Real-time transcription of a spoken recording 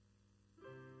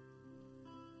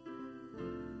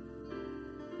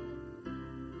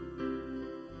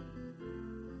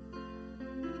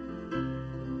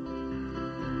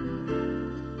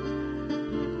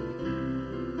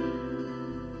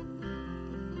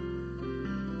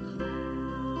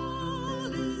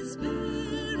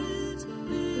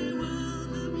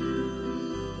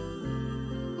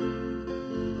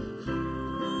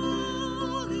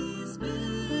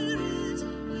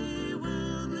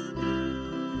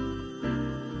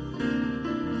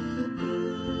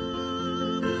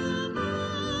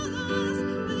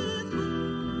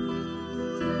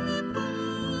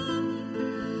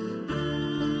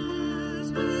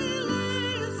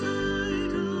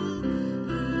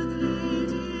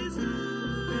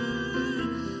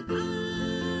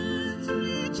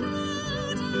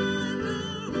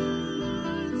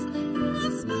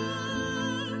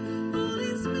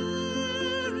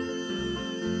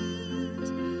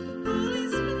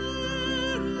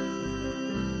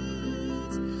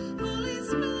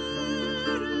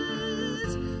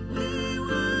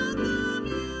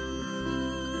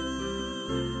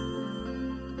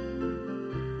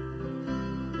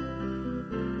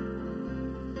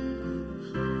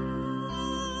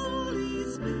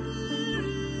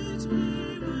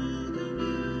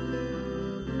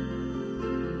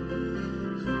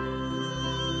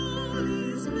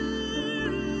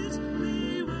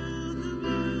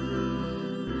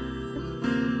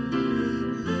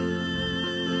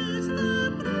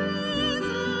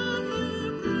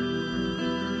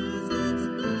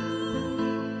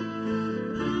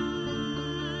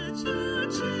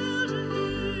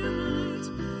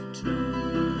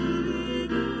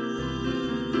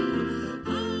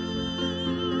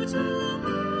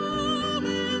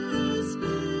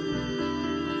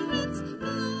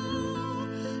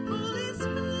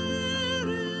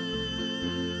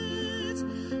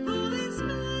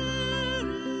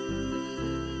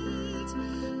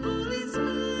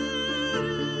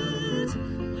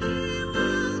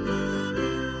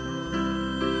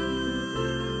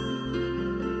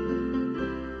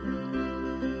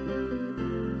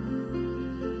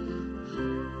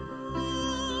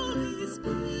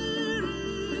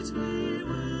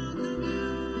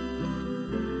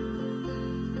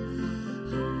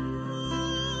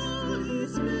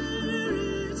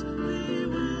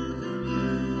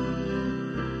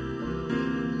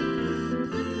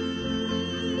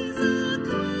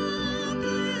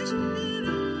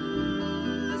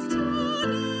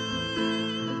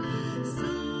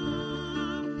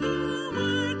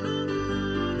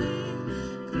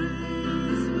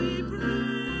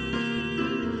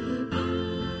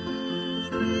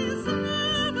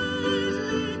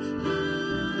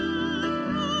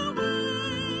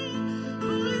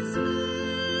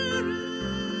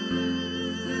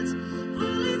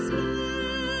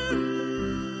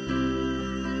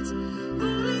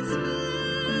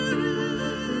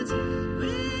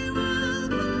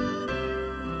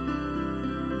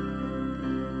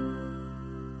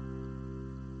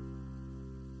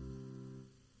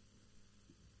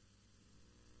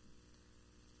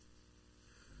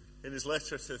In his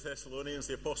letter to the Thessalonians,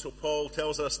 the Apostle Paul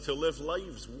tells us to live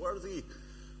lives worthy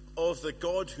of the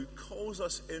God who calls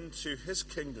us into his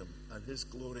kingdom and his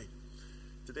glory.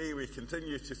 Today we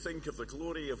continue to think of the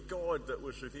glory of God that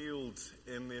was revealed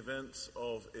in the events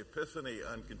of Epiphany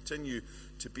and continue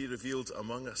to be revealed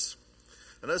among us.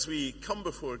 And as we come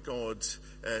before God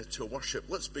to worship,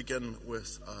 let's begin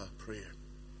with a prayer.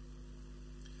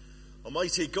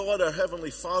 Almighty God, our Heavenly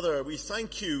Father, we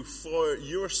thank you for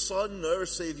your Son, our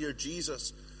Saviour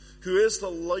Jesus, who is the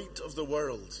light of the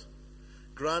world.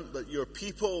 Grant that your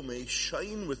people may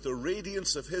shine with the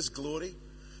radiance of his glory,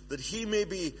 that he may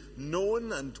be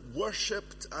known and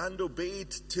worshipped and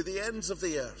obeyed to the ends of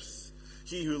the earth,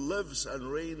 he who lives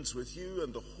and reigns with you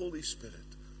and the Holy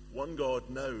Spirit, one God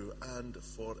now and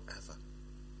forever.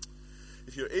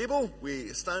 If you're able, we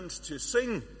stand to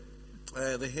sing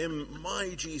the hymn,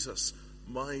 My Jesus,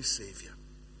 My Saviour.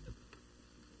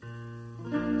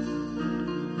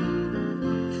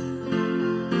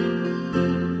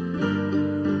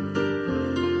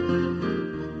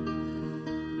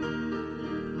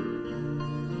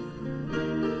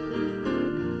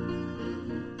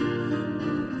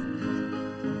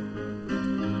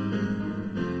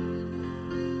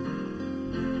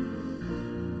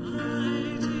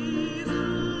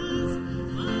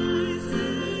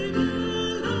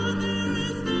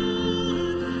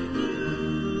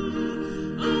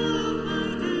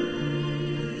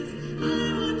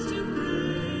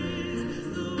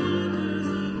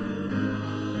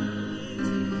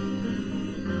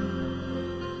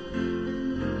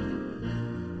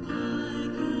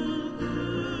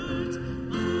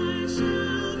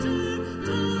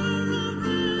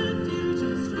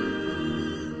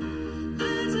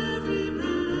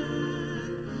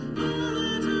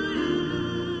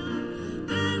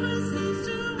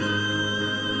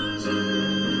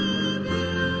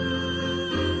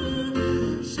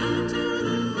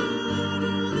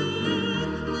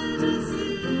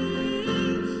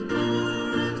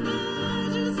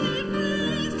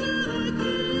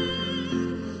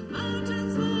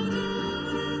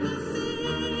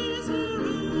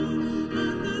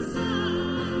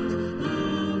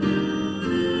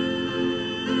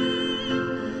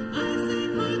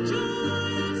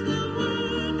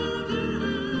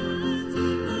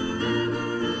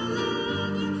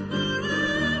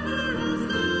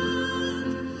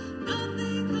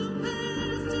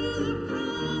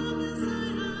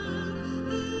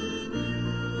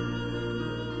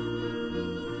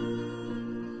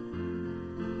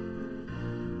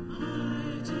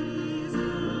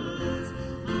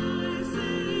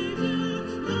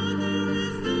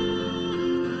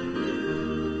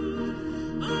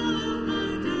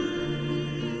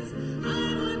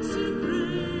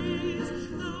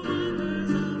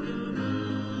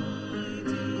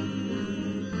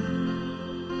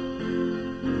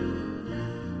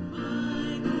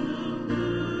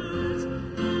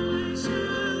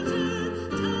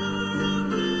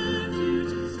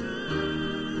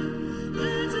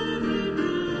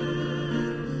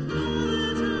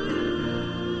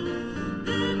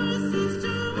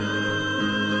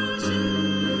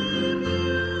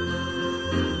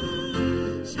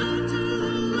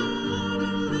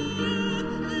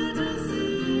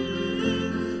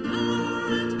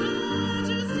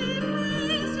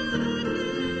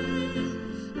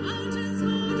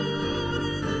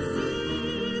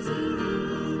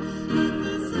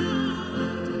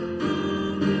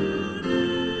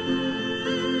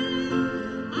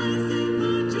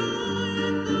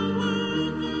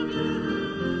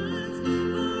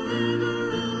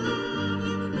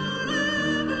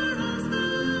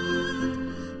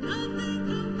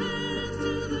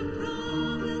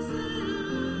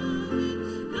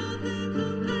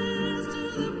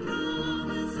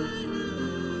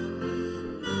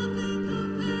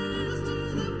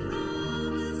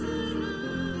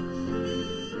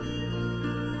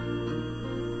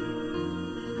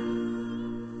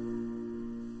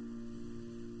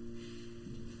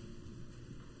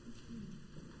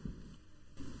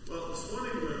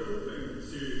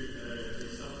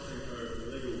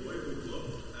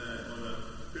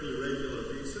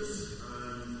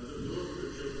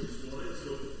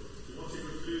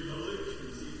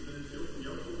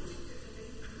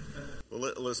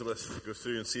 Let Elizabeth go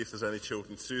through and see if there's any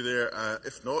children through there.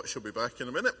 If not, she'll be back in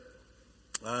a minute.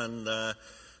 And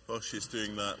while she's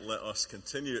doing that, let us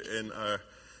continue in our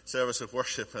service of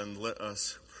worship and let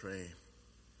us pray.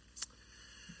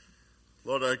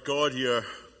 Lord our God, your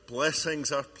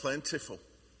blessings are plentiful.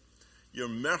 Your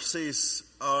mercies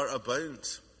are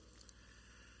abound.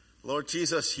 Lord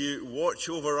Jesus, you watch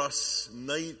over us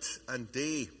night and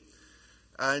day.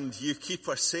 And you keep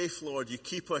us safe, Lord. You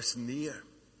keep us near.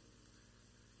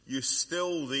 You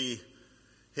still the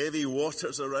heavy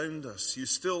waters around us. You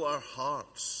still our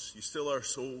hearts. You still our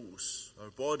souls, our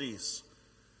bodies,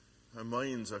 our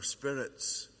minds, our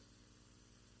spirits.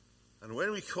 And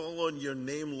when we call on your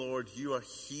name, Lord, you are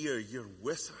here. You're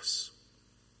with us.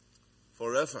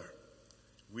 Forever,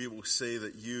 we will say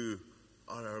that you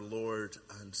are our Lord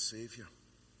and Savior.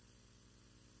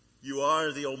 You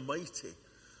are the Almighty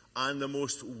and the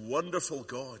most wonderful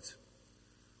God,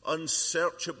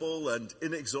 unsearchable and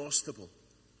inexhaustible,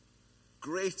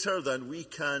 greater than we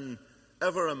can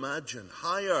ever imagine,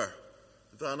 higher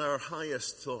than our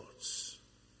highest thoughts,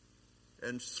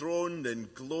 enthroned in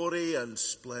glory and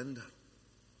splendor.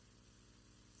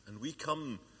 And we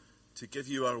come to give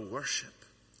you our worship.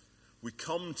 We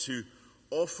come to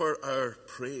offer our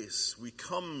praise. We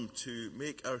come to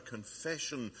make our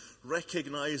confession,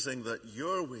 recognizing that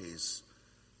your ways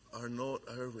are not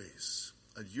our ways,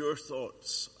 and your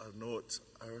thoughts are not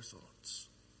our thoughts.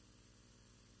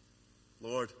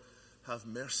 Lord, have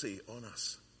mercy on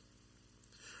us.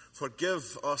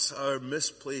 Forgive us our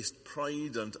misplaced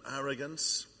pride and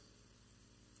arrogance.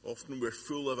 Often we're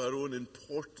full of our own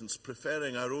importance,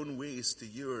 preferring our own ways to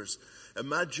yours,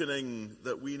 imagining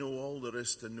that we know all there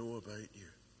is to know about you.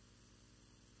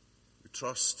 We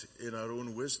trust in our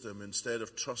own wisdom instead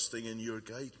of trusting in your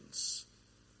guidance.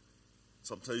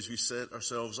 Sometimes we set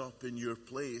ourselves up in your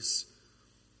place,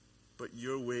 but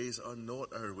your ways are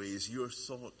not our ways. Your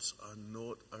thoughts are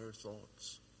not our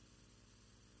thoughts.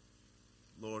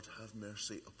 Lord, have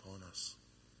mercy upon us.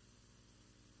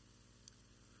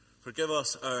 Forgive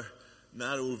us our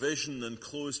narrow vision and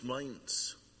closed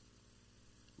minds.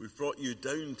 We've brought you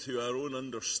down to our own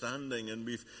understanding, and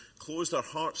we've closed our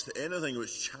hearts to anything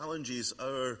which challenges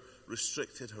our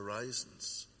restricted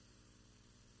horizons.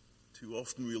 Too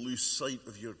often we lose sight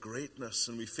of your greatness,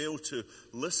 and we fail to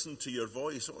listen to your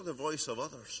voice or the voice of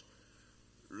others,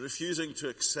 refusing to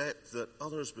accept that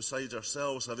others besides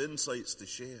ourselves have insights to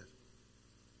share.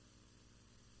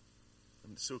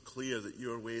 And it's so clear that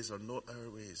your ways are not our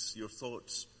ways, your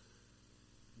thoughts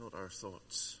not our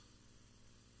thoughts.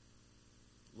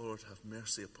 Lord, have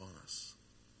mercy upon us.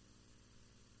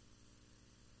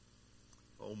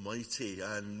 Almighty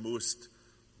and most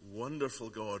wonderful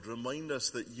God, remind us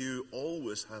that you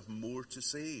always have more to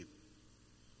say,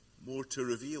 more to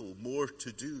reveal, more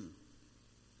to do.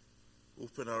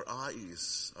 Open our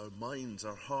eyes, our minds,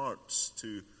 our hearts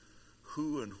to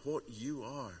who and what you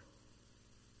are.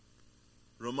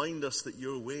 Remind us that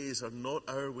your ways are not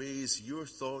our ways, your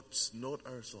thoughts not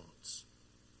our thoughts.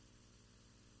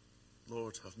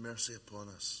 Lord, have mercy upon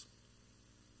us.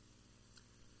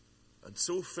 And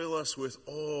so fill us with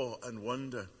awe and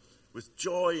wonder, with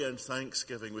joy and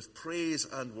thanksgiving, with praise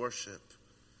and worship,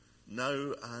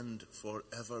 now and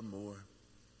forevermore.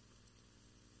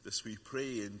 This we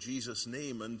pray in Jesus'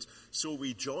 name, and so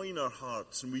we join our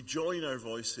hearts and we join our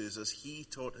voices as he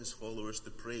taught his followers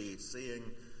to pray, saying,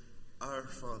 Our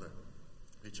Father,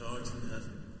 which art in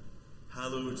heaven,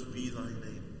 hallowed be thy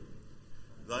name.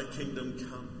 Thy kingdom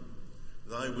come,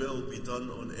 thy will be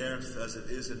done on earth as it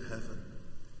is in heaven.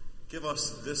 Give us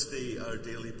this day our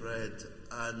daily bread,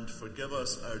 and forgive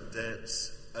us our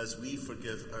debts as we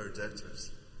forgive our debtors.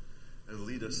 And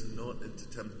lead us not into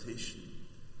temptation,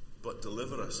 but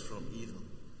deliver us from evil.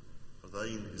 For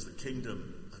thine is the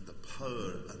kingdom and the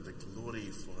power and the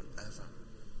glory forever.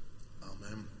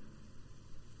 Amen.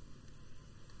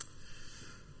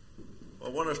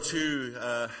 Well, one or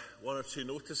two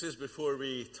notices before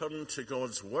we turn to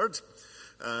God's Word.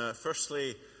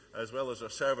 Firstly, as well as our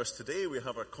service today, we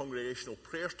have our congregational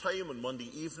prayer time on Monday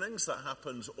evenings. That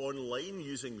happens online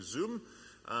using Zoom,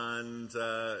 and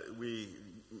we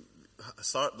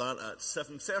start that at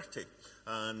 7:30.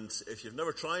 And if you've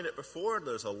never tried it before,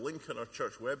 there's a link on our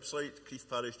church website,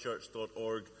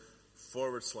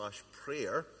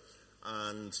 cleefparishchurch.org/prayer,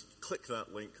 and click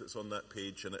that link that's on that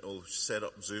page, and it'll set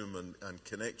up Zoom and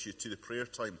connect you to the prayer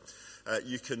time.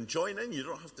 You can join in. You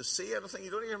don't have to say anything.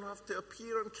 You don't even have to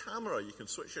appear on camera. You can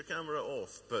switch your camera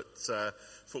off, but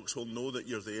folks will know that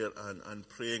you're there and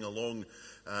praying along.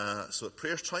 So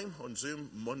prayer time on Zoom,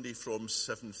 Monday from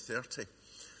 7:30.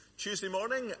 Tuesday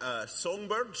morning,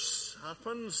 Songbirds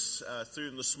happens through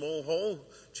in the small hall,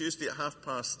 Tuesday at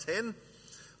 10:30.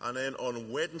 And then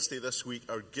on Wednesday this week,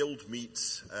 our guild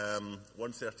meets,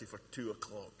 1:30 for 2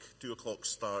 o'clock. 2 o'clock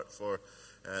start for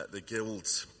the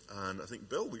guild. And I think,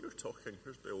 Bill, you're talking.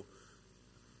 Where's Bill?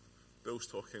 Bill's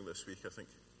talking this week, I think.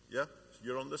 Yeah?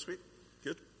 You're on this week?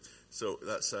 Good. So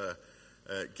that's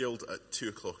guild at 2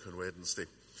 o'clock on Wednesday.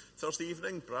 Thursday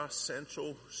evening, Brass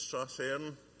Central,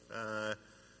 Strathern.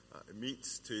 meet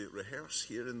to rehearse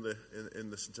here in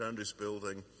the St Andrews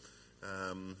building,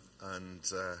 and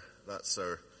that's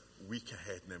our week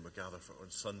ahead. And then we gather on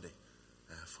Sunday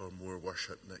for more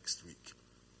worship next week.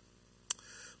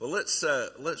 Well,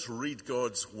 let's read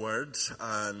God's word,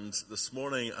 and this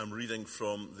morning I'm reading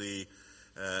from the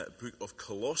book of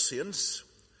Colossians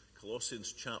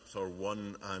chapter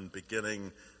 1, and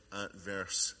beginning at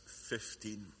verse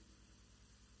 15.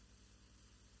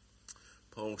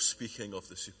 Paul speaking of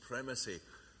the supremacy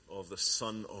of the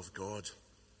Son of God.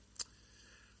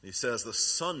 He says, the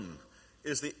Son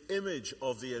is the image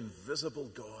of the invisible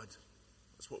God.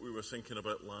 That's what we were thinking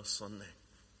about last Sunday.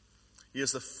 He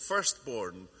is the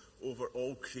firstborn over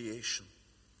all creation.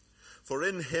 For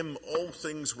in him all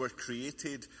things were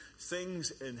created,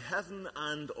 things in heaven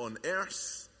and on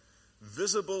earth,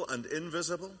 visible and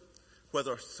invisible,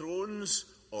 whether thrones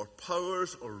or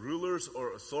powers or rulers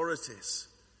or authorities.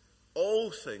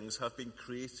 All things have been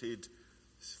created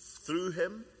through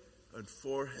him and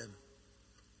for him.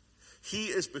 He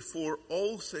is before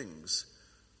all things,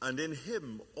 and in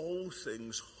him all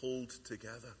things hold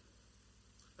together.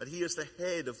 And he is the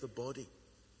head of the body,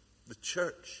 the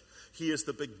church. He is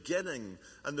the beginning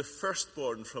and the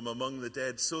firstborn from among the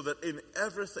dead, so that in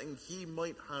everything he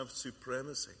might have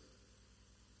supremacy.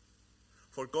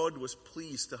 For God was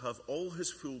pleased to have all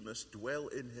his fullness dwell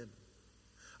in him,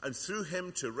 and through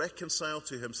him to reconcile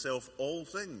to himself all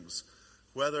things,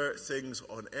 whether things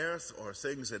on earth or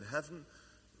things in heaven,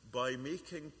 by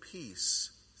making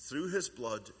peace through his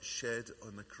blood shed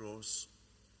on the cross.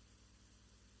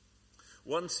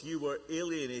 Once you were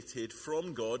alienated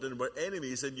from God and were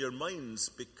enemies in your minds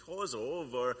because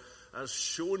of, or as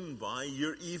shown by,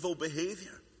 your evil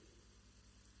behavior.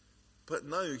 But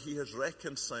now he has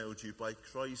reconciled you by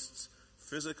Christ's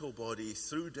physical body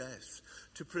through death,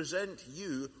 to present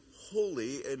you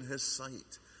holy in his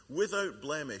sight, without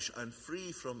blemish and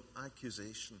free from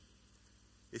accusation.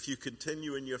 If you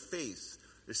continue in your faith,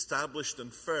 established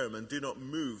and firm, and do not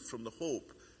move from the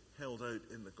hope held out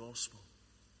in the gospel.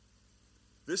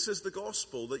 This is the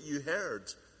gospel that you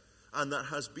heard, and that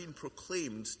has been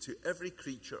proclaimed to every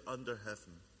creature under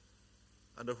heaven,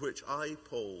 and of which I,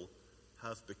 Paul,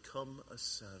 have become a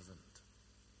servant.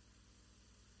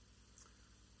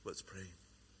 Let's pray.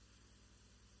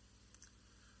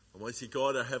 Almighty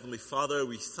God, our Heavenly Father,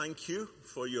 we thank you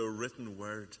for your written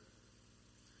word.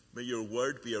 May your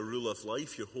word be a rule of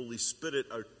life, your Holy Spirit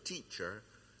our teacher,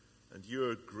 and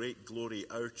your great glory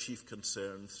our chief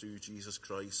concern, through Jesus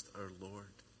Christ our Lord.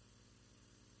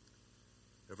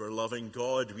 Ever-loving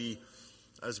God,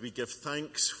 as we give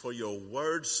thanks for your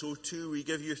word, so too we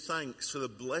give you thanks for the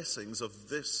blessings of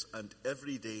this and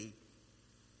every day.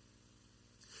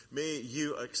 May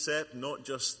you accept not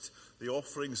just the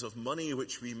offerings of money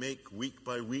which we make week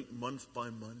by week, month by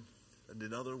month, and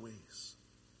in other ways.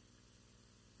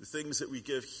 The things that we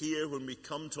give here when we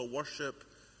come to worship,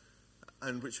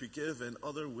 and which we give in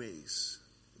other ways,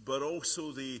 but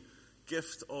also the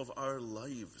gift of our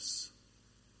lives,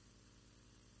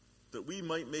 that we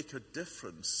might make a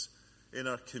difference in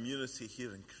our community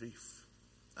here in Crieff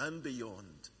and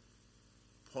beyond,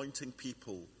 pointing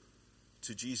people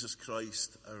to Jesus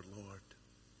Christ our Lord.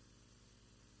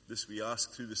 This we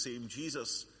ask through the same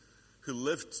Jesus who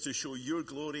lived to show your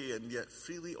glory and yet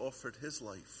freely offered his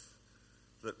life,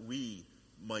 that we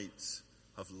might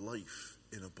have life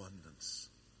in abundance.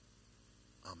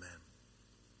 Amen.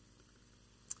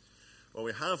 Well,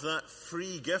 we have that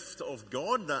free gift of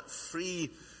God, that free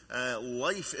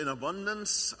life in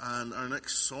abundance, and our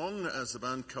next song, as the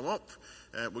band come up,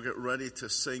 we'll get ready to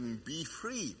sing Be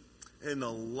Free in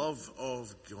the Love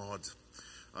of God.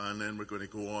 And then we're going to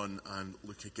go on and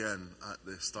look again at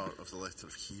the start of the letter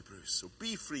of Hebrews. So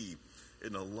be free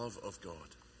in the love of God.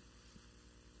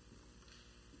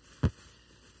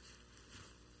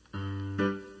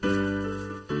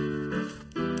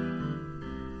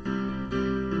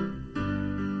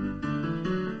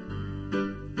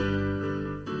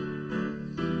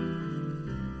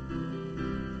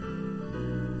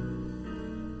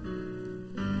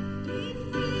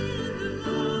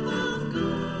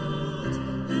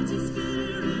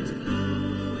 Spirit,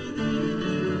 glow within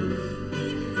you. Be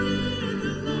free in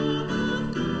the love of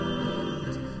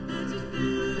God.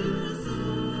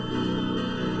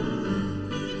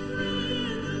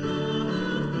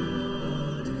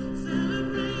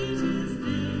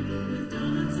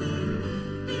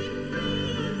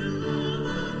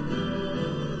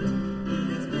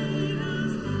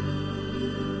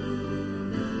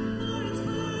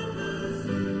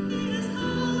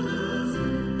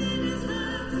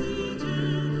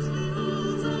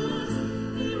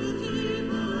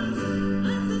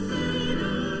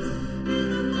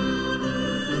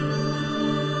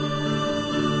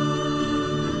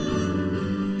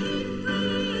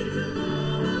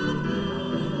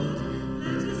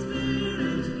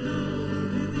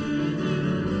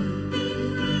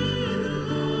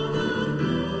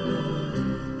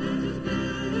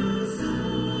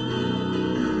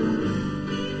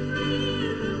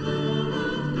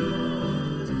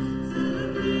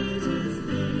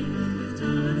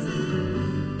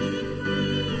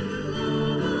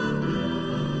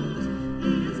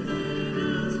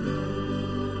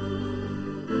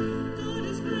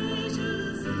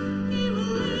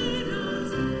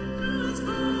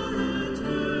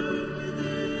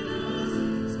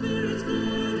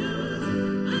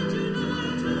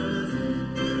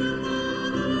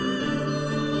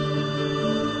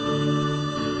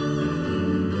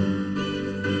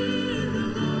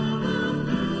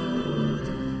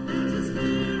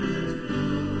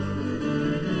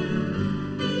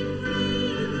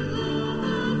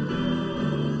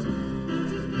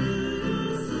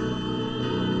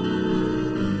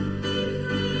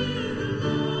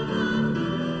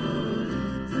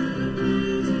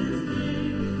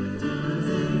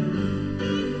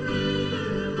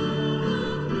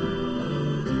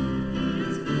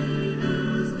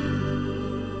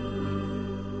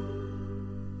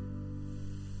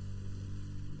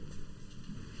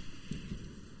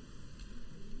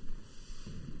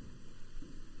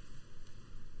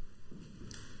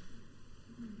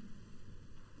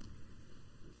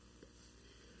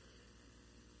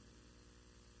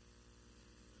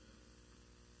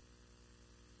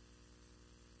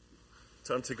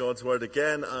 turn to God's Word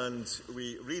again, and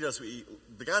we read as we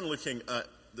began looking at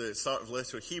the start of the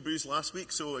letter of Hebrews last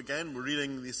week. So again, we're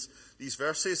reading these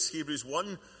verses, Hebrews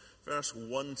 1, verse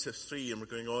 1 to 3, and we're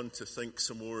going on to think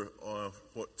some more of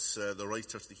what the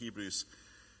writer to the Hebrews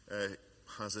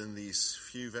has in these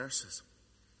few verses.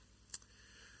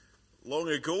 Long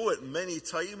ago, at many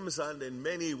times and in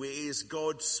many ways,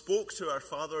 God spoke to our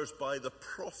fathers by the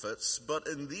prophets, but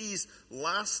in these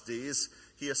last days,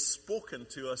 he has spoken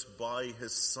to us by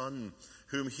his Son,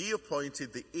 whom he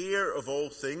appointed the heir of all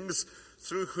things,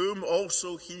 through whom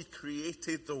also he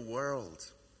created the world.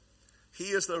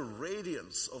 He is the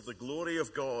radiance of the glory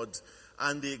of God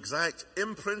and the exact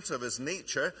imprint of his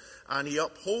nature, and he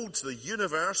upholds the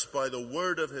universe by the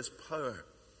word of his power.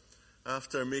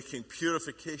 After making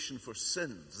purification for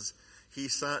sins, he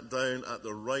sat down at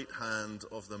the right hand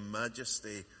of the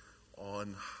Majesty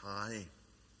on high.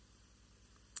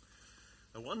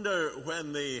 I wonder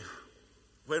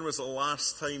when was the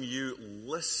last time you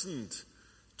listened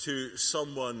to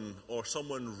someone, or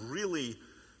someone really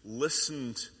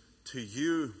listened to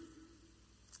you?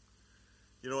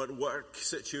 You know, at work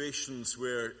situations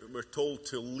where we're told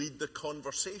to lead the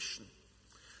conversation.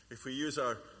 If we use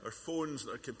our phones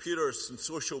and our computers and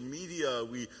social media,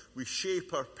 we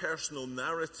shape our personal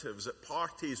narratives. At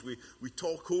parties, we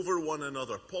talk over one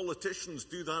another. Politicians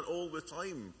do that all the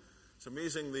time. It's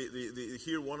amazing they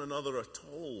hear one another at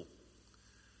all.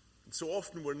 And so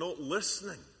often we're not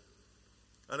listening.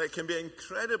 And it can be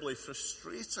incredibly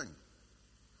frustrating.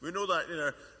 We know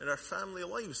that in our family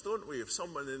lives, don't we? If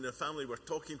someone in the family, we're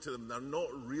talking to them, they're not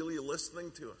really listening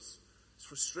to us. It's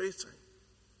frustrating.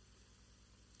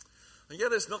 And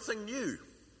yet it's nothing new.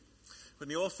 When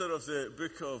the author of the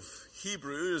book of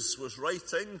Hebrews was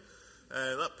writing,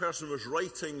 that person was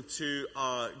writing to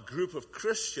a group of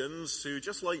Christians who,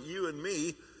 just like you and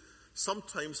me,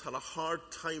 sometimes had a hard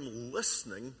time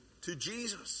listening to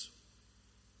Jesus.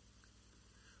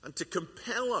 And to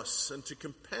compel us and to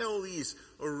compel these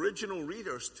original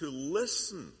readers to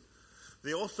listen,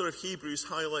 the author of Hebrews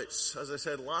highlights, as I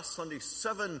said last Sunday,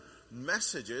 7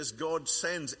 messages God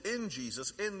sends in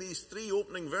Jesus in these 3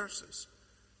 opening verses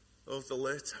of the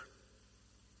letter.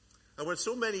 And when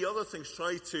so many other things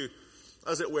try to,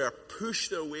 as it were, push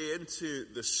their way into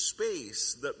the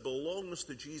space that belongs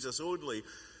to Jesus only,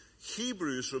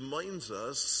 Hebrews reminds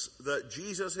us that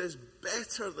Jesus is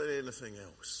better than anything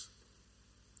else.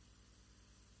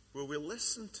 Will we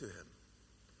listen to him?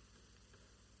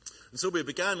 And so we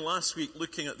began last week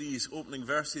looking at these opening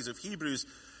verses of Hebrews,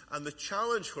 and the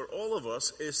challenge for all of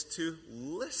us is to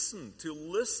listen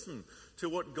to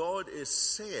what God is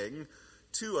saying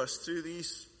to us through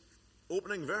these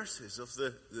opening verses of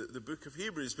the book of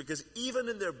Hebrews, because even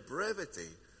in their brevity,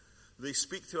 they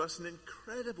speak to us an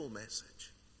incredible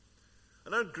message.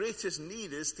 And our greatest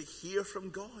need is to hear from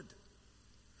God.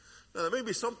 Now, there may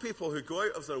be some people who go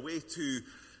out of their way to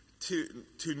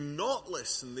not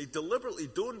listen. They deliberately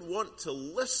don't want to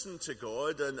listen to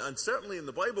God, and certainly in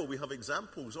the Bible we have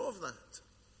examples of that.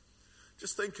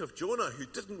 Just think of Jonah, who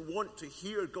didn't want to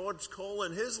hear God's call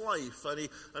in his life,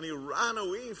 and he ran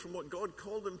away from what God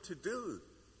called him to do.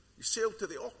 He sailed to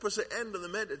the opposite end of the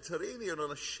Mediterranean on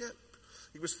a ship.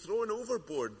 He was thrown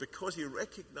overboard because he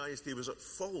recognized he was at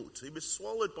fault. He was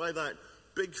swallowed by that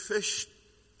big fish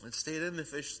and stayed in the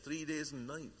fish 3 days and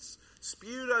nights,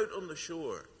 spewed out on the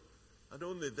shore, and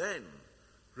only then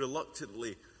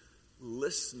reluctantly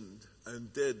listened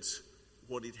and did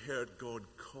what he'd heard God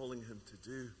calling him to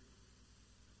do.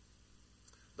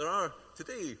 There are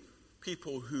today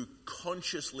people who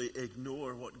consciously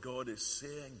ignore what God is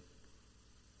saying.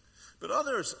 But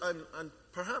others, and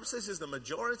perhaps this is the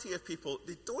majority of people,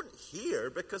 they don't hear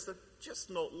because they're just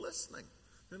not listening.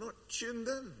 They're not tuned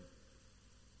in.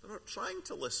 They're not trying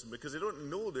to listen because they don't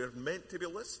know they're meant to be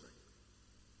listening.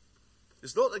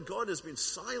 It's not that God has been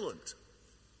silent.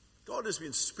 God has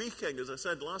been speaking, as I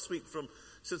said last week,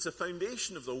 since the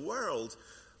foundation of the world.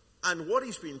 And what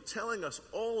he's been telling us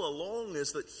all along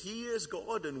is that he is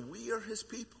God and we are his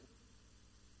people.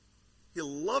 He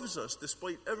loves us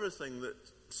despite everything that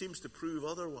seems to prove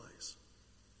otherwise.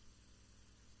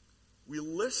 We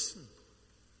listen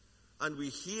and we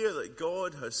hear that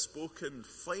God has spoken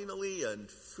finally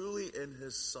and fully in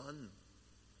his Son.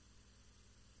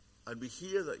 And we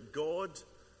hear that God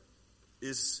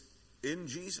is in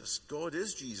Jesus. God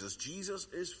is Jesus. Jesus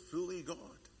is fully God.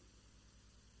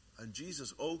 And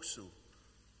Jesus also,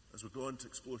 as we're going to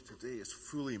explore today, is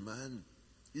fully man.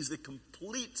 He's the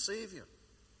complete Savior.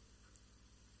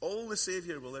 All the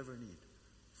Savior will ever need.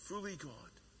 Fully God,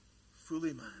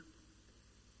 fully man.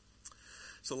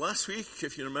 So last week,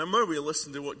 if you remember, we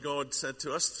listened to what God said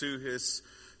to us through his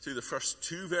through the first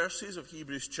 2 verses of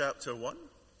Hebrews chapter 1.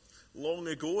 Long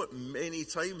ago, at many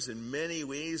times, in many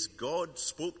ways, God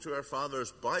spoke to our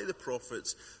fathers by the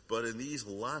prophets, but in these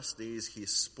last days he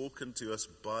has spoken to us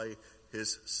by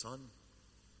his Son.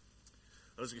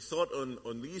 And as we thought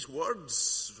on these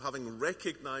words, having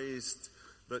recognized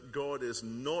that God is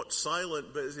not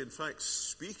silent, but is in fact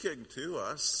speaking to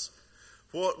us,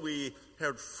 what we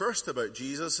heard first about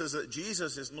Jesus is that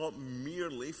Jesus is not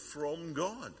merely from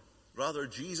God. Rather,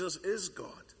 Jesus is God.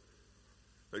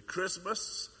 At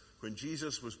Christmas, when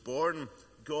Jesus was born,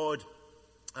 God,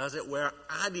 as it were,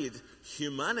 added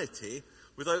humanity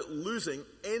without losing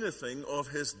anything of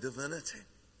his divinity.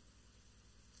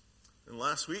 And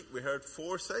last week we heard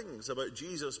 4 things about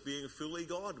Jesus being fully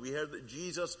God. We heard that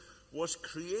Jesus was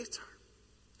creator.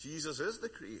 Jesus is the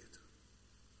creator.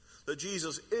 That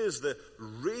Jesus is the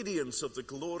radiance of the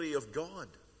glory of God.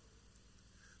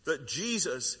 That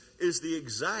Jesus is the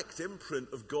exact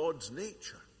imprint of God's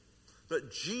nature.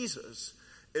 That Jesus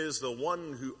is the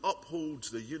one who upholds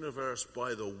the universe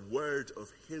by the word of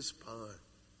his power.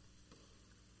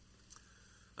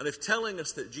 And if telling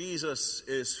us that Jesus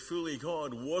is fully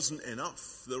God wasn't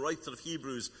enough, the writer of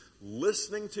Hebrews,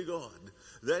 listening to God,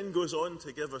 then goes on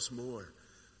to give us more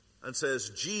and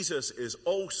says Jesus is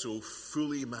also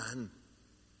fully man.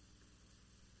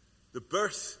 The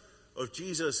birth of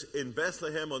Jesus in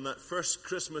Bethlehem on that first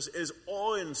Christmas is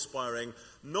awe-inspiring,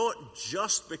 not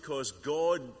just because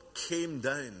God came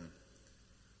down.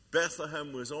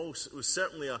 Bethlehem was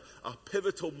certainly a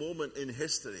pivotal moment in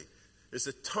history. It's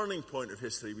a turning point of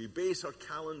history. We base our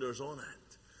calendars on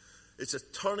it. It's a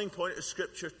turning point of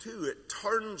Scripture too. It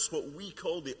turns what we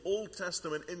call the Old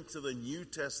Testament into the New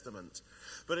Testament.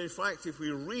 But in fact, if we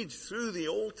read through the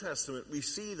Old Testament, we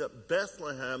see that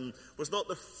Bethlehem was not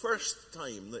the first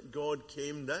time that God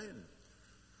came down.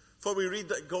 For we read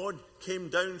that God came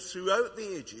down throughout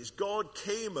the ages. God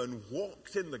came and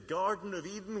walked in the Garden of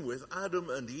Eden with Adam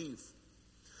and Eve.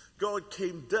 God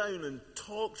came down and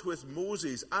talked with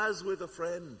Moses as with a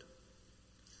friend.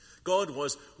 God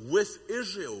was with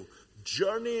Israel,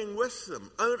 journeying with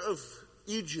them out of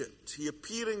Egypt. He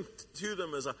appearing to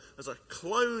them as a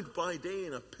cloud by day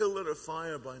and a pillar of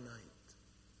fire by night.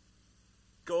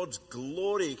 God's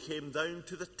glory came down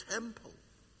to the temple.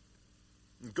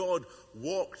 God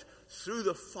walked through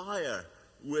the fire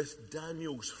with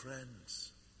Daniel's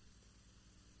friends.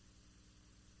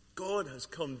 God has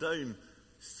come down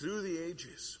through the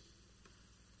ages.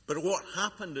 But what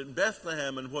happened in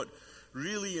Bethlehem and what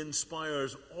really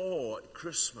inspires awe at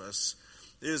Christmas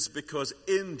is because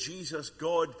in Jesus,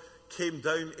 God came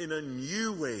down in a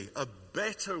new way, a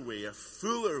better way, a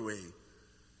fuller way.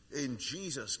 In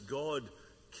Jesus, God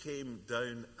came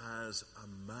down as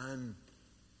a man.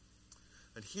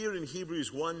 And here in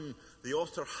Hebrews 1, the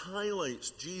author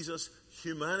highlights Jesus'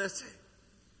 humanity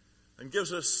and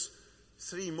gives us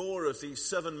 3 more of these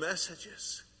 7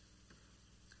 messages.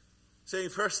 Saying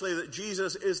firstly that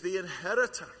Jesus is the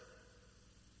inheritor.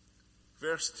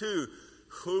 Verse 2,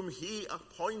 whom he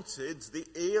appointed the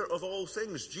heir of all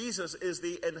things. Jesus is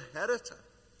the inheritor.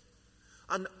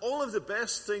 And all of the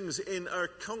best things in our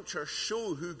culture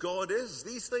show who God is.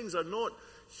 These things are not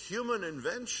human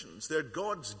inventions. They're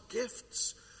God's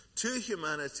gifts to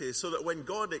humanity so that when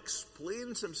God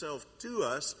explains himself to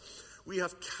us, we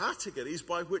have categories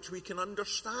by which we can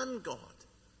understand God.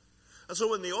 And so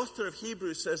when the author of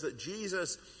Hebrews says that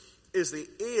Jesus is the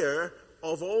heir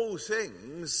of all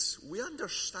things, we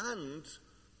understand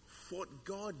what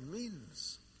God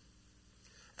means.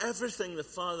 Everything the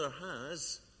Father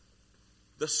has,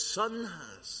 the Son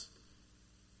has.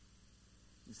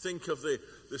 You think of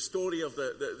the story of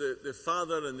the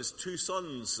father and his 2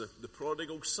 sons, the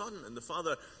prodigal son, and the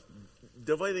father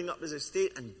dividing up his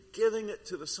estate and giving it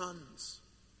to the sons.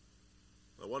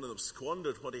 Well, one of them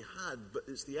squandered what he had, but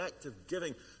it's the act of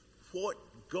giving what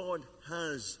God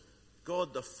has.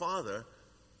 God the Father,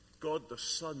 God the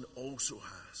Son also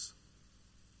has.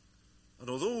 And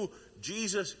although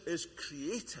Jesus is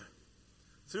creator,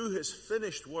 through his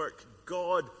finished work,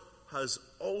 God has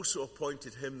also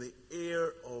appointed him the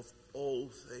heir of all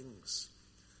things.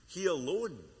 He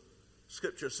alone,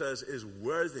 Scripture says, is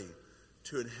worthy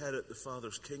to inherit the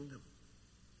Father's kingdom.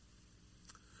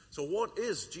 So what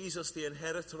is Jesus the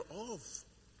inheritor of?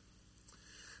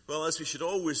 Well, as we should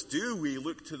always do, we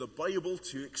look to the Bible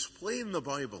to explain the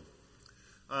Bible.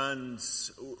 And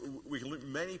we can look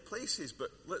many places, but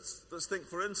let's think,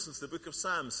 for instance, the book of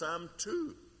Psalms, Psalm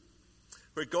 2,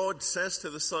 where God says to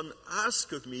the Son,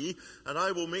 ask of me, and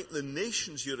I will make the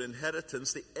nations your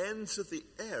inheritance, the ends of the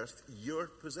earth your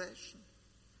possession.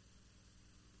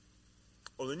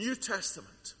 Or the New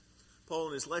Testament, Paul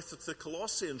in his letter to the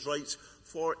Colossians writes,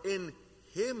 "For in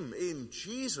him, in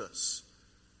Jesus,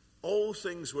 all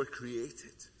things were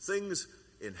created, things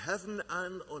in heaven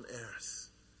and on earth,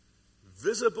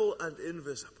 visible and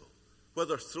invisible,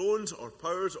 whether thrones or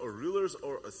powers or rulers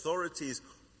or authorities,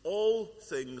 all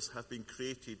things have been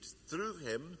created through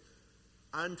him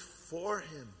and for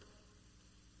him."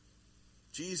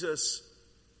 Jesus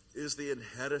is the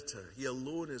inheritor. He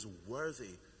alone is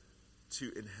worthy to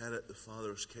inherit the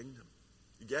Father's kingdom.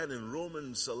 Again in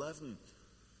Romans 11,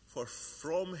 "For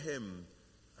from him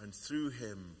and through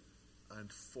him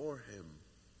and for him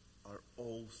are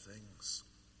all things."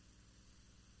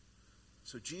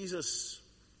 So Jesus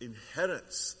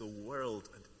inherits the world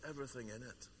and everything in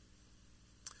it.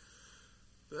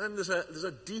 But then there's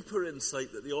a deeper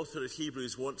insight that the author of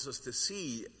Hebrews wants us to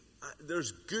see.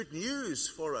 There's good news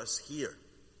for us here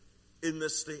in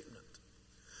this statement.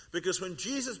 Because when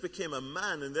Jesus became a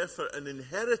man and therefore an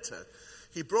inheritor,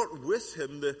 he brought with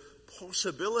him the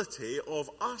possibility of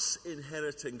us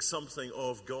inheriting something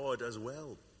of God as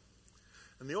well.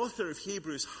 And the author of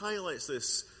Hebrews highlights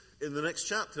this in the next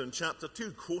chapter, in chapter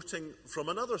 2, quoting from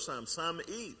another psalm, Psalm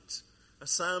 8, a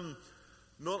psalm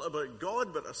not about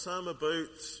God, but a psalm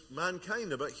about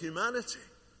mankind, about humanity.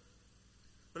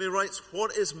 When he writes,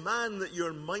 "What is man that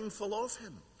you're mindful of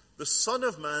him? The Son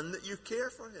of Man that you care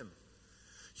for him?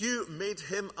 You made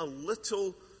him a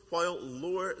little while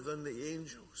lower than the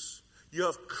angels. You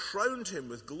have crowned him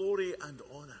with glory and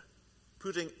honor,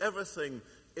 putting everything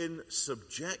in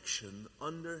subjection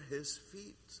under his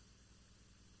feet."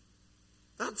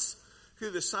 That's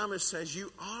who the psalmist says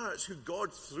you are. It's who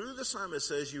God, through the psalmist,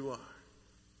 says you are.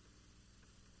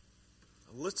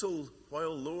 A little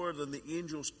while lower than the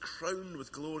angels, crowned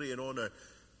with glory and honor,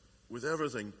 with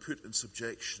everything put in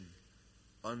subjection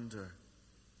under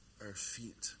our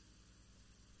feet.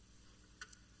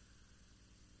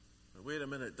 Now, wait a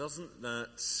minute,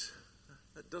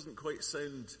 that doesn't quite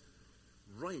sound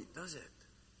right, does it?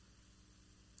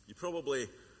 You're probably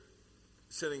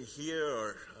sitting here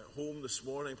or at home this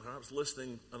morning, perhaps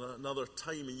listening at another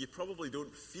time, and you probably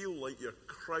don't feel like you're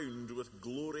crowned with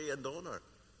glory and honor.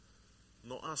 I'm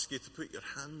not asking you to put your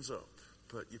hands up,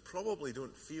 but you probably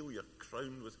don't feel you're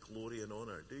crowned with glory and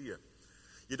honor, do you?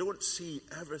 You don't see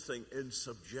everything in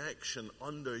subjection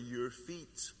under your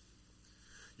feet.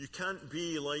 You can't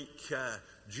be like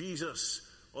Jesus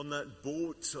on that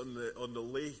boat on the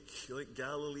lake, like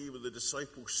Galilee, with the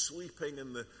disciples sleeping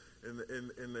in the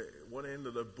one end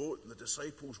of the boat, and the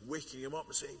disciples waking him up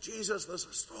and saying, "Jesus, there's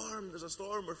a storm,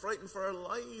 we're frightened for our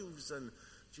lives." And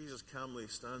Jesus calmly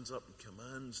stands up and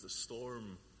commands the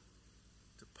storm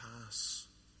to pass.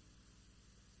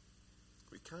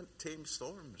 We can't tame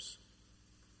storms.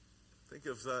 Think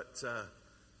of that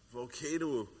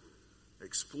volcano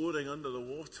exploding under the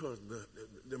water,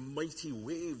 the mighty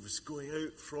waves going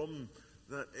out from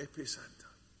that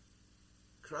epicenter,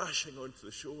 crashing onto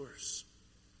the shores.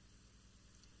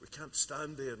 We can't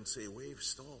stand there and say, "Waves,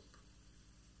 stop."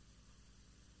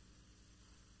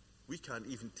 We can't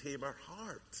even tame our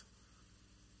heart.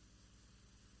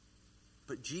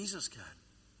 But Jesus can.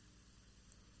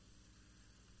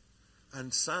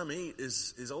 And Psalm 8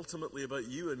 is ultimately about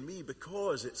you and me,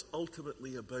 because it's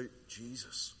ultimately about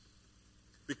Jesus.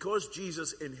 Because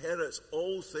Jesus inherits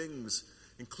all things,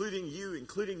 including you,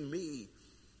 including me.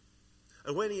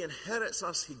 And when he inherits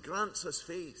us, he grants us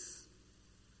faith.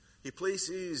 He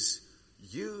places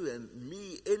you and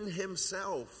me in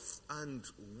himself, and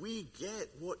we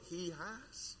get what he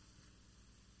has.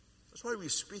 That's why we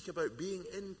speak about being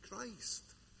in Christ.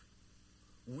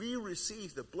 We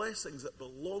receive the blessings that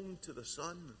belong to the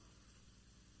Son.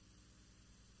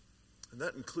 And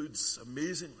that includes,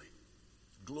 amazingly,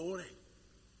 glory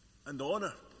and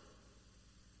honor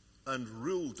and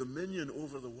rule, dominion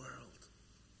over the world.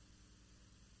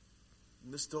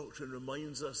 And this doctrine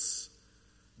reminds us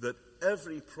that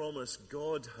every promise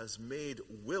God has made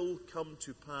will come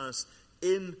to pass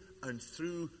in and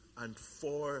through and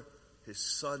for his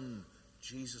Son,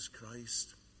 Jesus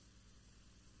Christ.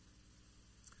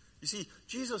 You see,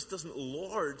 Jesus doesn't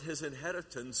lord his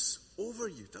inheritance over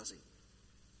you, does he?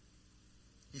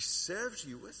 He serves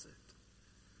you with it.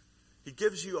 He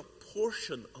gives you a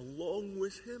portion along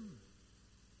with him.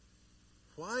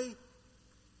 Why?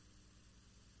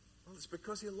 Well, it's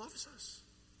because he loves us.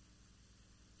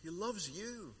 He loves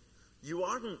you. You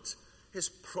aren't his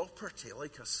property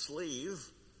like a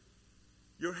slave.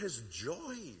 You're his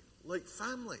joy like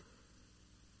family.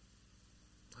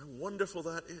 How wonderful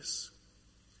that is.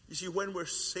 You see, when we're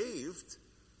saved,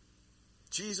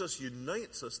 Jesus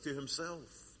unites us to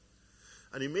himself.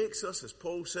 And he makes us, as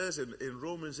Paul says in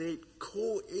Romans 8,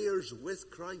 co-heirs with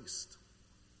Christ.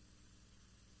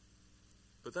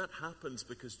 But that happens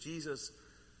because Jesus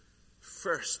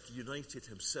first united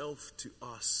himself to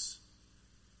us.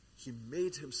 He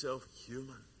made himself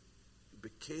human. He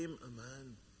became a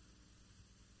man.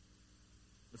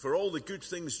 And for all the good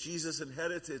things Jesus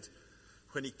inherited,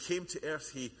 when he came to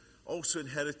earth, he also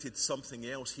inherited something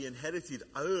else. He inherited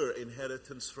our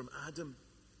inheritance from Adam.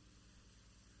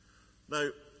 Now,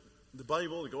 the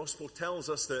Bible, the Gospel, tells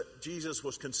us that Jesus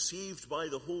was conceived by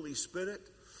the Holy Spirit.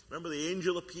 Remember, the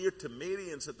angel appeared to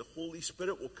Mary and said, the Holy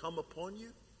Spirit will come upon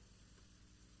you.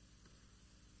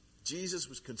 Jesus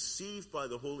was conceived by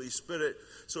the Holy Spirit,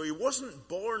 so he wasn't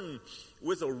born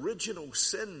with original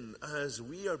sin as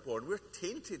we are born. We're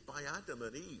tainted by Adam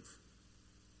and Eve.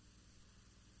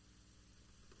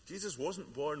 Jesus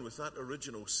wasn't born with that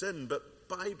original sin, but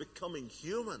by becoming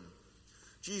human,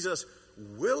 Jesus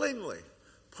willingly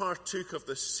partook of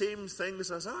the same things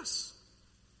as us.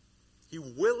 He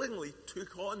willingly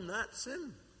took on that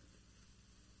sin.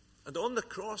 And on the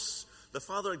cross, the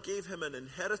Father gave him an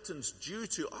inheritance due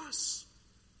to us.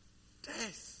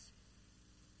 Death.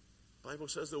 The Bible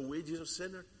says the wages of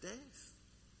sin are death.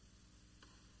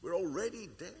 We're already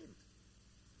dead.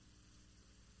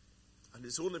 And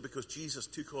it's only because Jesus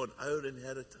took on our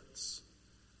inheritance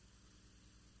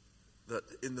that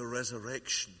in the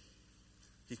resurrection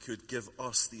he could give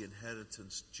us the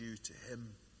inheritance due to him.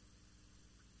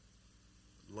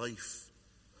 Life,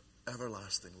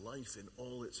 everlasting life in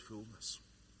all its fullness.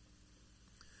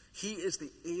 He is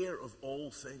the heir of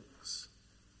all things.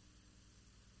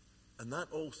 And that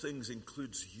all things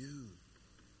includes you.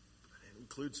 And it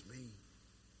includes me.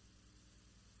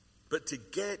 But to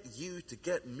get you, to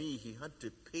get me, he had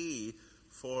to pay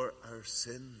for our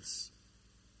sins.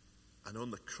 And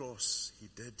on the cross, he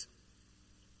did.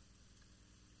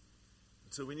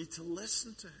 And so we need to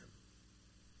listen to him.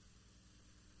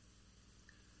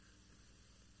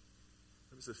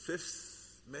 It was the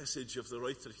fifth message of the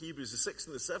writer of Hebrews. The sixth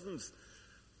and the seventh,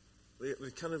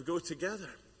 they kind of go together.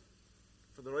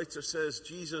 For the writer says,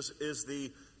 Jesus is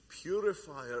the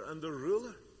purifier and the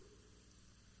ruler.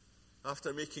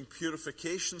 After making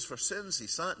purifications for sins, he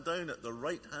sat down at the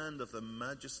right hand of the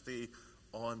Majesty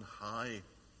on high.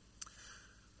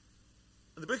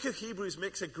 The book of Hebrews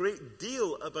makes a great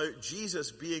deal about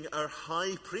Jesus being our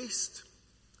high priest.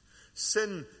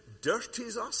 Sin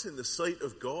dirties us in the sight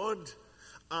of God,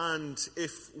 and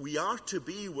if we are to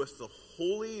be with the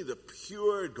holy, the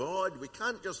pure God, we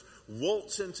can't just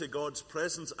waltz into God's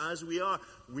presence as we are.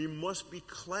 We must be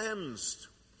cleansed.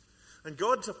 And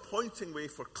God's appointing way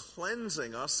for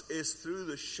cleansing us is through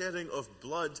the shedding of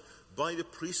blood by the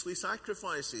priestly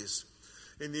sacrifices.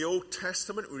 In the Old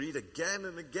Testament, we read again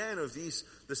and again of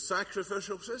the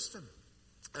sacrificial system.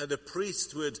 And the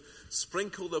priest would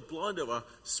sprinkle the blood of a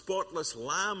spotless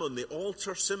lamb on the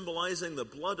altar, symbolizing the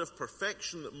blood of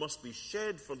perfection that must be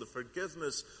shed for the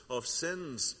forgiveness of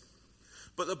sins.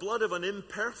 But the blood of an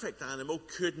imperfect animal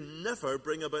could never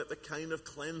bring about the kind of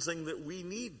cleansing that we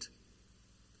need.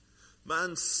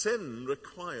 Man's sin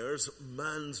requires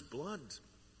man's blood.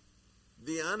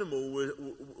 The animal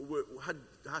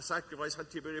sacrifice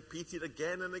had to be repeated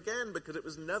again and again because it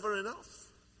was never enough.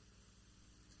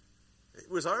 It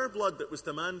was our blood that was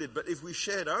demanded, but if we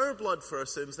shed our blood for our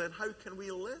sins, then how can we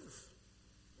live?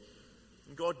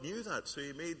 And God knew that, so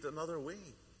he made another way.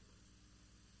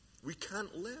 We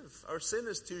can't live. Our sin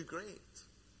is too great.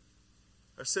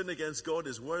 Our sin against God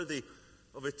is worthy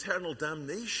of eternal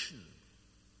damnation.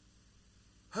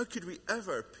 How could we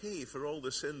ever pay for all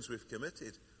the sins we've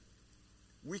committed?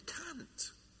 We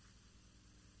can't.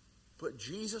 But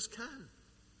Jesus can.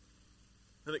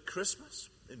 And at Christmas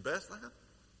in Bethlehem,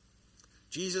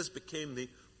 Jesus became the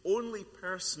only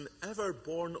person ever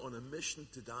born on a mission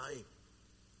to die.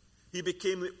 He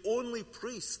became the only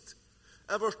priest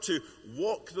ever to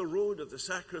walk the road of the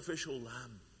sacrificial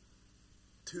lamb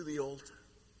to the altar.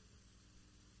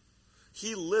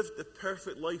 He lived the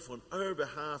perfect life on our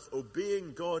behalf,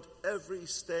 obeying God every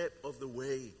step of the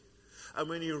way. And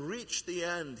when he reached the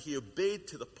end, he obeyed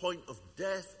to the point of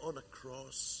death on a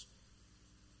cross.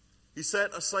 He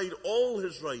set aside all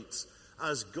his rights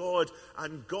as God,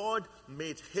 and God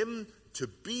made him to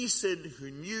be sin who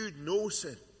knew no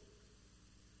sin,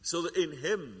 so that in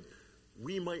him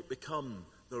we might become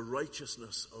the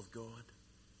righteousness of God.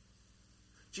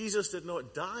 Jesus did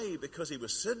not die because he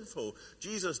was sinful.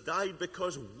 Jesus died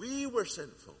because we were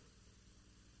sinful.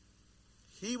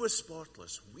 He was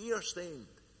spotless. We are stained.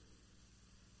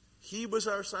 He was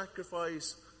our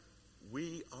sacrifice.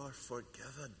 We are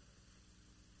forgiven.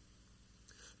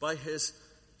 By his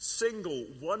single,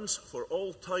 once for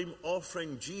all time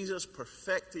offering, Jesus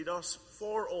perfected us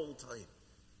for all time,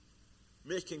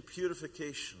 making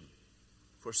purification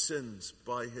for sins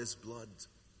by his blood.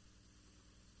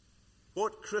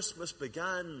 What Christmas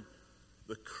began,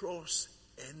 the cross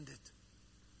ended.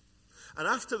 And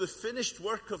after the finished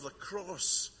work of the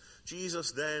cross,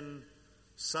 Jesus then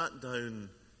sat down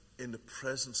in the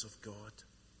presence of God.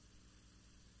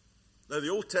 Now, the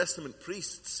Old Testament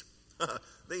priests,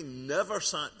 they never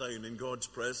sat down in God's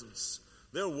presence.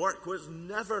 Their work was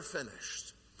never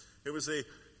finished. It was the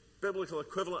biblical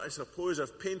equivalent, I suppose,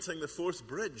 of painting the fourth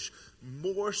bridge.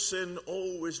 More sin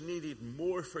always needed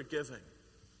more forgiving.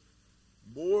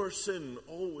 More sin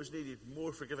always needed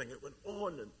more forgiving. It went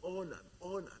on and on and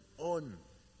on and on.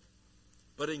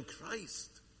 But in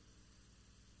Christ,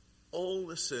 all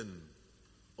the sin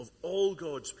of all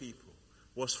God's people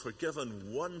was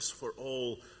forgiven once for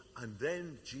all, and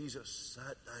then Jesus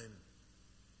sat down.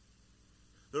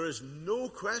 There is no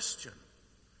question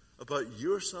about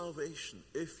your salvation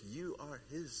if you are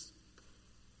his.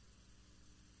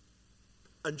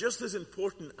 And just as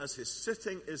important as his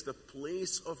sitting is the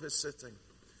place of his sitting.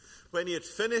 When he had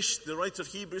finished, the writer of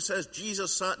Hebrews says,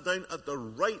 Jesus sat down at the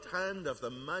right hand of the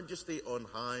Majesty on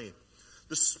high.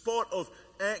 The spot of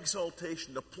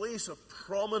exaltation, the place of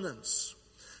prominence.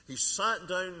 He sat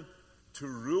down to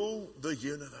rule the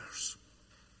universe.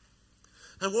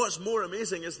 And what's more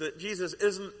amazing is that Jesus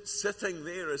isn't sitting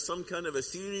there as some kind of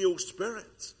ethereal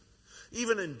spirit.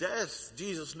 Even in death,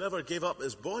 Jesus never gave up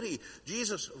his body.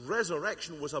 Jesus'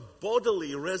 resurrection was a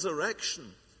bodily resurrection.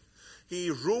 He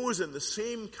rose in the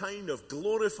same kind of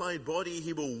glorified body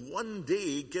he will one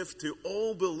day give to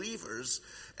all believers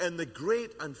in the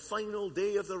great and final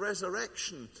day of the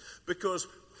resurrection. Because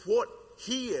what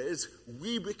he is,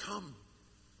 we become.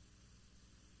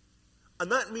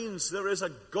 And that means there is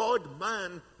a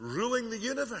God-man ruling the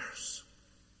universe.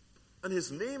 And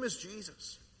his name is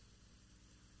Jesus.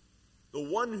 The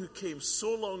one who came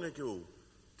so long ago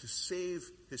to save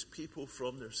his people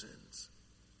from their sins.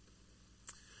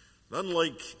 And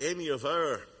unlike any of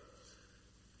our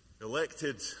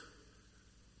elected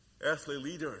earthly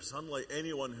leaders, unlike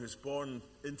anyone who's born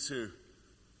into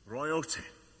royalty,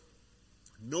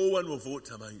 no one will vote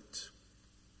him out.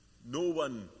 No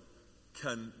one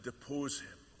can depose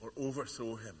him or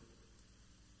overthrow him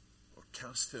or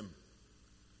cast him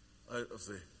out of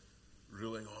the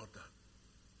ruling order.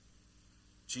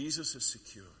 Jesus is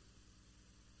secure.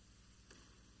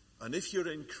 And if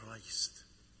you're in Christ,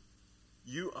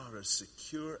 you are as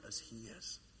secure as he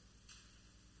is.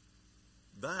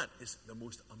 That is the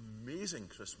most amazing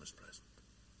Christmas present.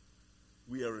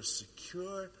 We are as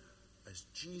secure as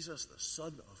Jesus, the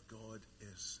Son of God,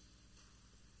 is.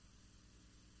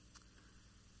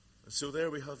 And so there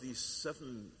we have these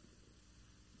 7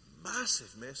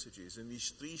 massive messages in these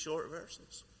 3 short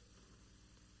verses.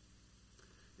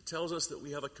 It tells us that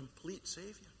we have a complete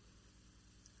Savior.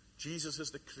 Jesus is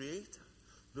the creator,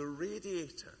 the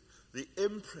radiator, the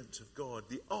imprint of God,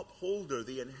 the upholder,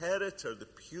 the inheritor, the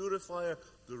purifier,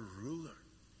 the ruler.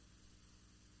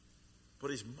 But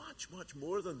he's much, much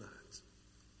more than that.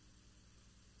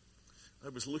 I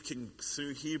was looking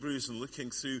through Hebrews and looking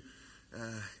through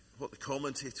what the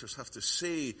commentators have to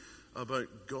say about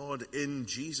God in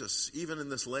Jesus, even in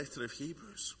this letter of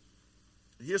Hebrews.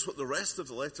 And here's what the rest of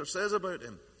the letter says about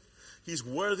him. He's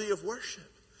worthy of worship.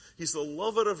 He's the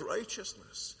lover of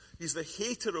righteousness. He's the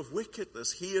hater of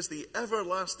wickedness. He is the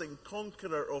everlasting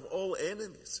conqueror of all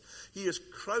enemies. He is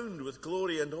crowned with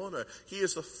glory and honor. He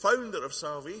is the founder of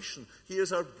salvation. He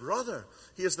is our brother.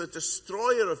 He is the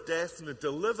destroyer of death and the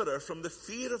deliverer from the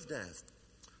fear of death.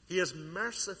 He is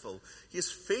merciful. He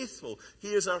is faithful. He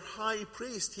is our high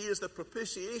priest. He is the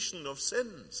propitiation of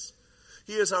sins.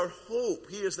 He is our hope.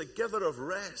 He is the giver of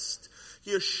rest.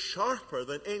 He is sharper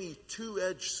than any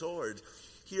two-edged sword.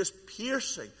 He is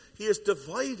piercing. He is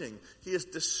dividing. He is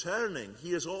discerning.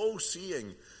 He is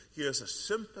all-seeing. He is a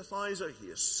sympathizer. He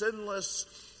is sinless.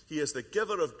 He is the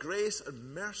giver of grace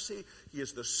and mercy. He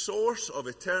is the source of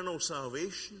eternal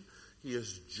salvation. He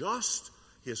is just.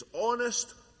 He is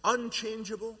honest,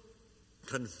 unchangeable,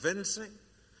 convincing.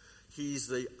 He's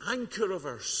the anchor of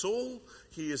our soul.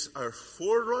 He is our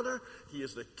forerunner. He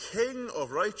is the King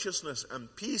of righteousness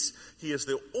and peace. He is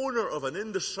the owner of an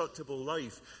indestructible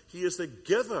life. He is the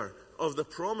giver of the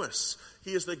promise.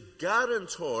 He is the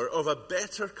guarantor of a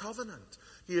better covenant.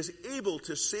 He is able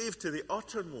to save to the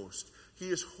uttermost. He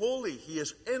is holy. He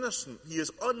is innocent. He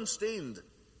is unstained.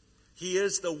 He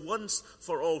is the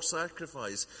once-for-all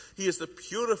sacrifice. He is the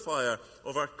purifier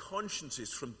of our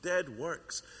consciences from dead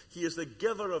works. He is the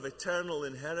giver of eternal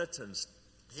inheritance.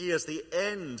 He is the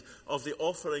end of the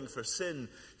offering for sin.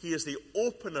 He is the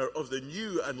opener of the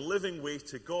new and living way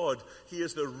to God. He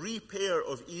is the repair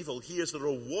of evil. He is the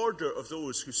rewarder of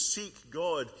those who seek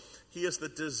God. He is the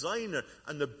designer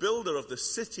and the builder of the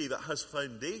city that has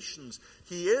foundations.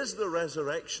 He is the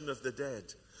resurrection of the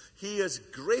dead. He is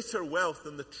greater wealth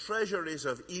than the treasuries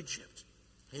of Egypt.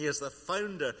 He is the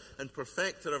founder and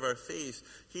perfecter of our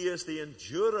faith. He is the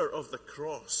endurer of the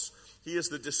cross. He is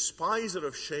the despiser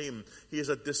of shame. He is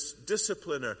a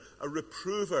discipliner, a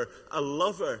reprover, a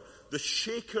lover, the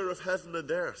shaker of heaven and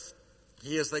earth.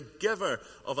 He is the giver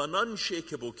of an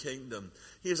unshakable kingdom.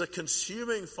 He is a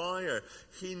consuming fire.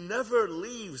 He never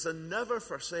leaves and never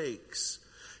forsakes.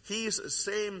 He is the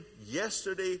same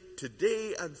yesterday,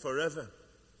 today, and forever.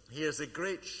 He is the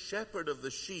great shepherd of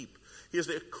the sheep. He is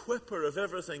the equipper of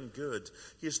everything good.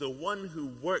 He is the one who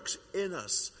works in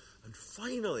us. And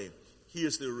finally, He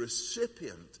is the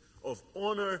recipient of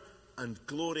honor and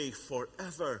glory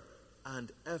forever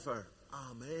and ever.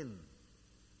 Amen.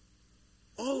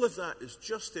 All of that is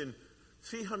just in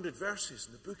 300 verses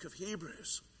in the book of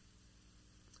Hebrews.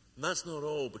 And that's not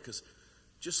all, because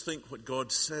just think what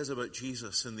God says about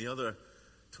Jesus in the other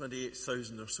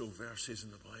 28,000 or so verses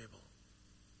in the Bible.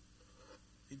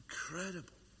 Incredible.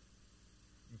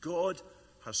 God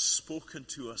has spoken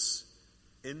to us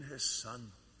in His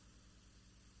Son.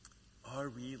 Are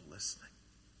we listening?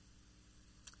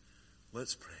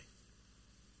 Let's pray.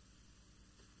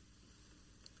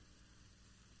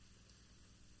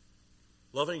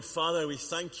 Loving Father, we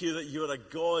thank You that You are a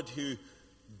God who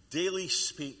daily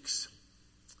speaks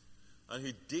and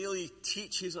who daily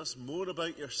teaches us more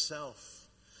about Yourself.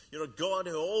 You're a God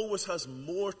who always has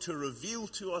more to reveal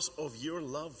to us of Your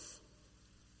love.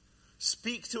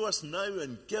 Speak to us now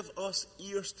and give us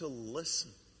ears to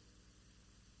listen.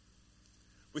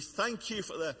 We thank You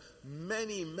for the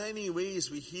many, many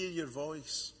ways we hear Your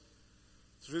voice.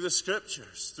 Through the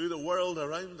Scriptures, through the world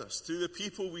around us, through the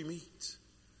people we meet,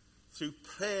 through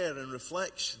prayer and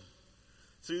reflection,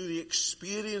 through the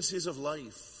experiences of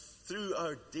life, through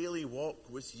our daily walk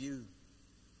with You.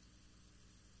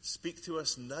 Speak to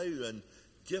us now and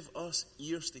give us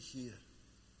ears to hear.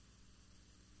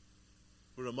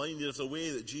 We're reminded of the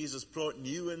way that Jesus brought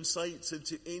new insights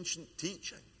into ancient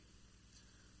teaching.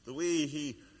 The way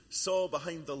He saw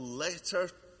behind the letter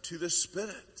to the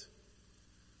Spirit.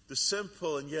 The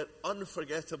simple and yet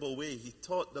unforgettable way He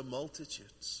taught the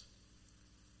multitudes.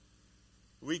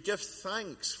 We give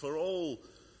thanks for all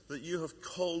that You have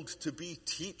called to be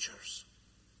teachers.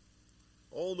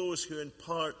 All those who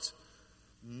impart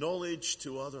knowledge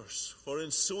to others. For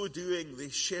in so doing they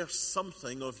share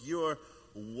something of Your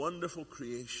wonderful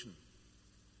creation.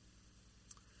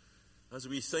 As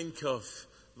we think of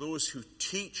those who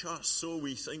teach us, so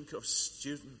we think of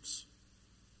students.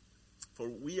 For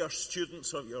we are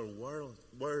students of Your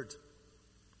word.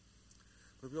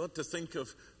 But we want to think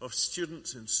of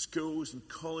students in schools and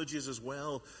colleges as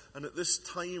well. And at this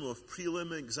time of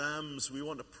prelim exams, we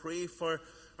want to pray for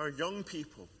our young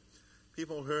people.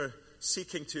 People who are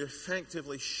seeking to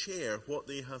effectively share what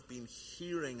they have been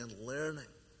hearing and learning.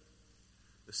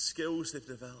 The skills they've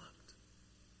developed.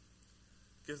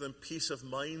 Give them peace of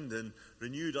mind and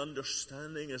renewed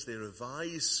understanding as they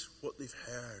revise what they've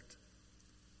heard.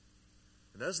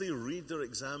 And as they read their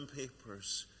exam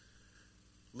papers,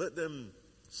 let them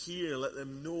hear, let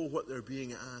them know what they're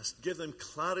being asked. Give them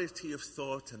clarity of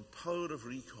thought and power of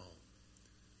recall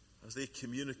as they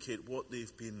communicate what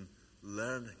they've been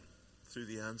learning through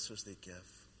the answers they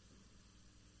give.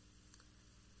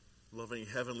 Loving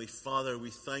Heavenly Father,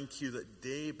 we thank You that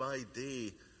day by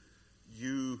day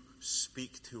You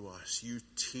speak to us, You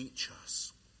teach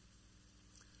us.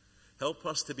 Help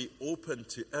us to be open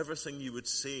to everything You would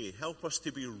say. Help us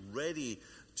to be ready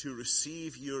to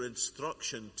receive Your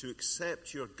instruction, to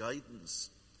accept Your guidance.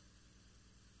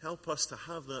 Help us to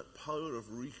have that power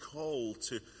of recall,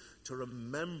 to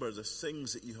remember the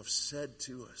things that You have said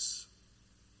to us.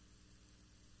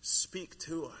 Speak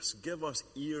to us. Give us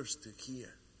ears to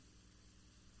hear.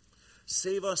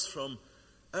 Save us from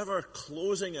ever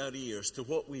closing our ears to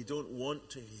what we don't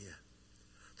want to hear.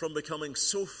 From becoming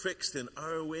so fixed in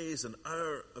our ways and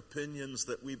our opinions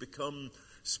that we become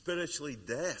spiritually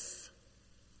deaf.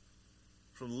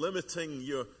 From limiting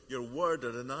your word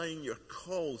or denying Your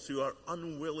call through our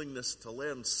unwillingness to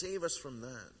learn. Save us from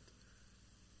that.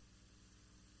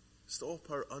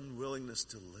 Stop our unwillingness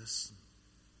to listen.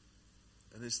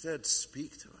 And instead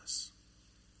speak to us.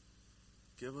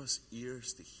 Give us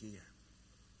ears to hear.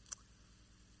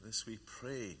 This we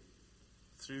pray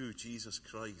through Jesus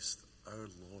Christ our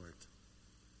Lord.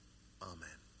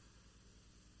 Amen.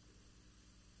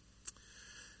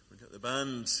 We're Get the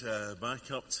band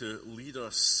back up to lead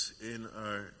us in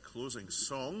our closing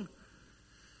song.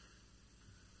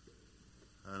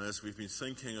 And as we've been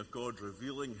thinking of God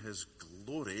revealing his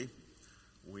glory,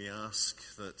 we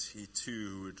ask that he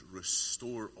too would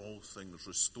restore all things.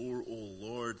 Restore, O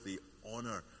Lord, the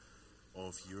honor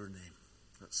of your name.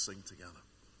 Let's sing together.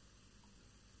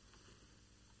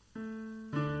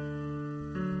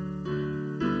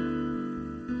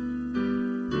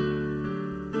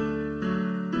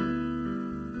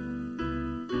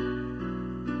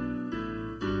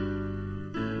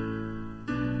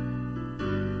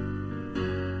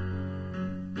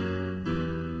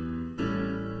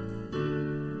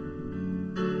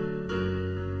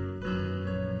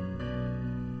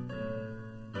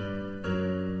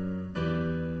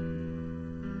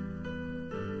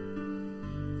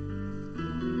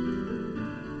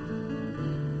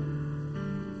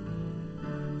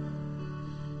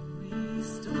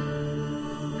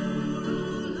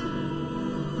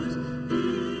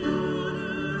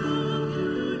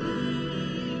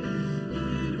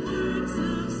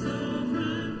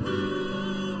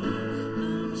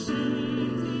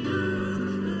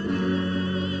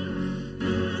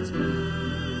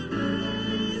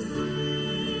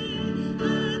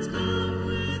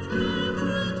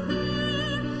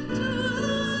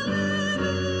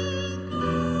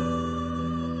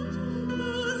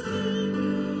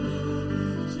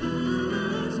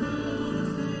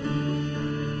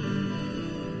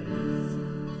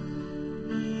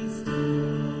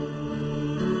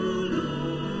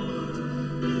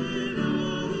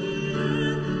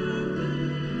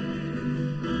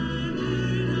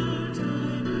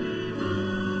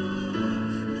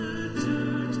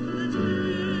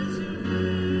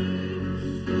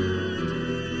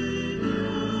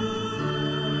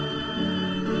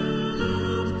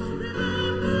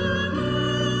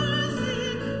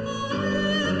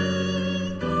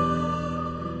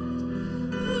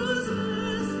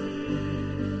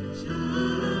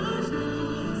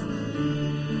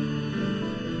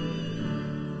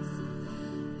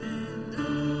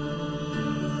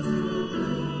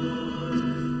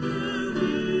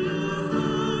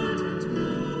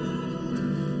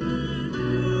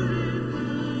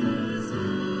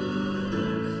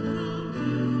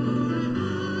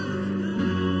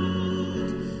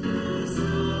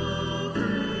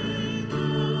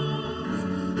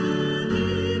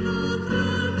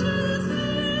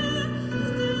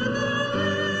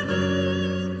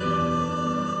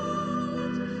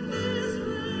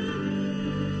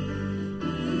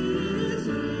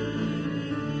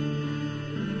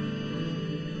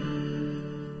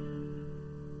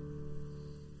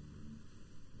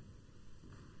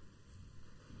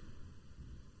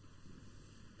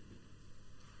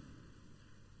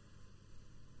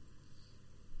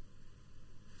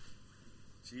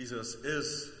 Jesus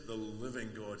is the living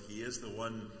God. He is the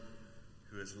one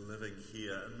who is living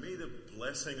here. And may the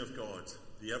blessing of God,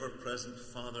 the ever-present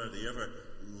Father, the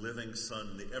ever-living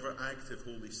Son, the ever-active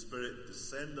Holy Spirit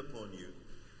descend upon you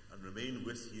and remain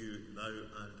with you now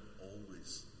and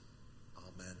always.